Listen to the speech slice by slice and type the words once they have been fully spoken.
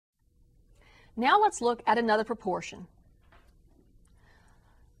Now let's look at another proportion.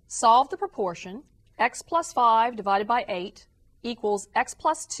 Solve the proportion x plus 5 divided by 8 equals x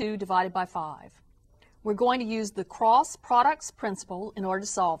plus 2 divided by 5. We're going to use the cross products principle in order to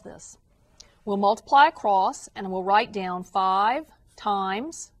solve this. We'll multiply across and we'll write down 5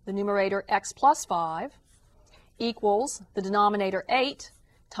 times the numerator x plus 5 equals the denominator 8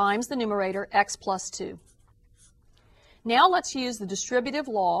 times the numerator x plus 2. Now let's use the distributive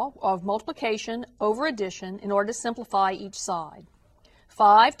law of multiplication over addition in order to simplify each side.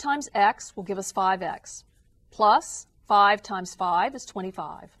 5 times x will give us 5x, plus 5 times 5 is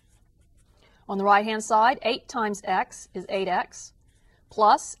 25. On the right-hand side, 8 times x is 8x,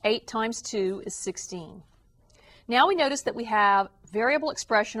 plus 8 times 2 is 16. Now we notice that we have variable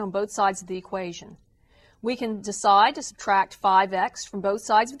expression on both sides of the equation. We can decide to subtract 5x from both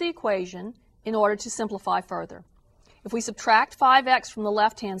sides of the equation in order to simplify further. If we subtract 5x from the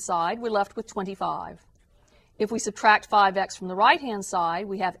left-hand side, we're left with 25. If we subtract 5x from the right-hand side,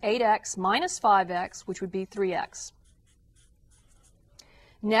 we have 8x minus 5x, which would be 3x.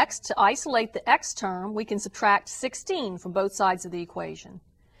 Next, to isolate the x term, we can subtract 16 from both sides of the equation.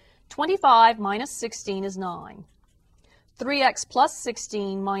 25 minus 16 is 9. 3x plus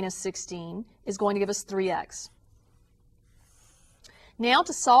 16 minus 16 is going to give us 3x. Now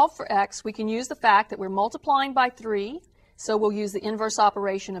to solve for x, we can use the fact that we're multiplying by 3, so we'll use the inverse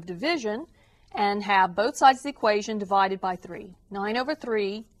operation of division and have both sides of the equation divided by 3. 9 over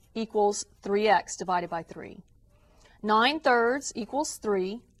 3 equals 3x divided by 3. 9 thirds equals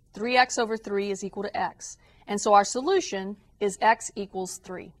 3. 3x over 3 is equal to x. And so our solution is x equals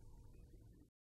 3.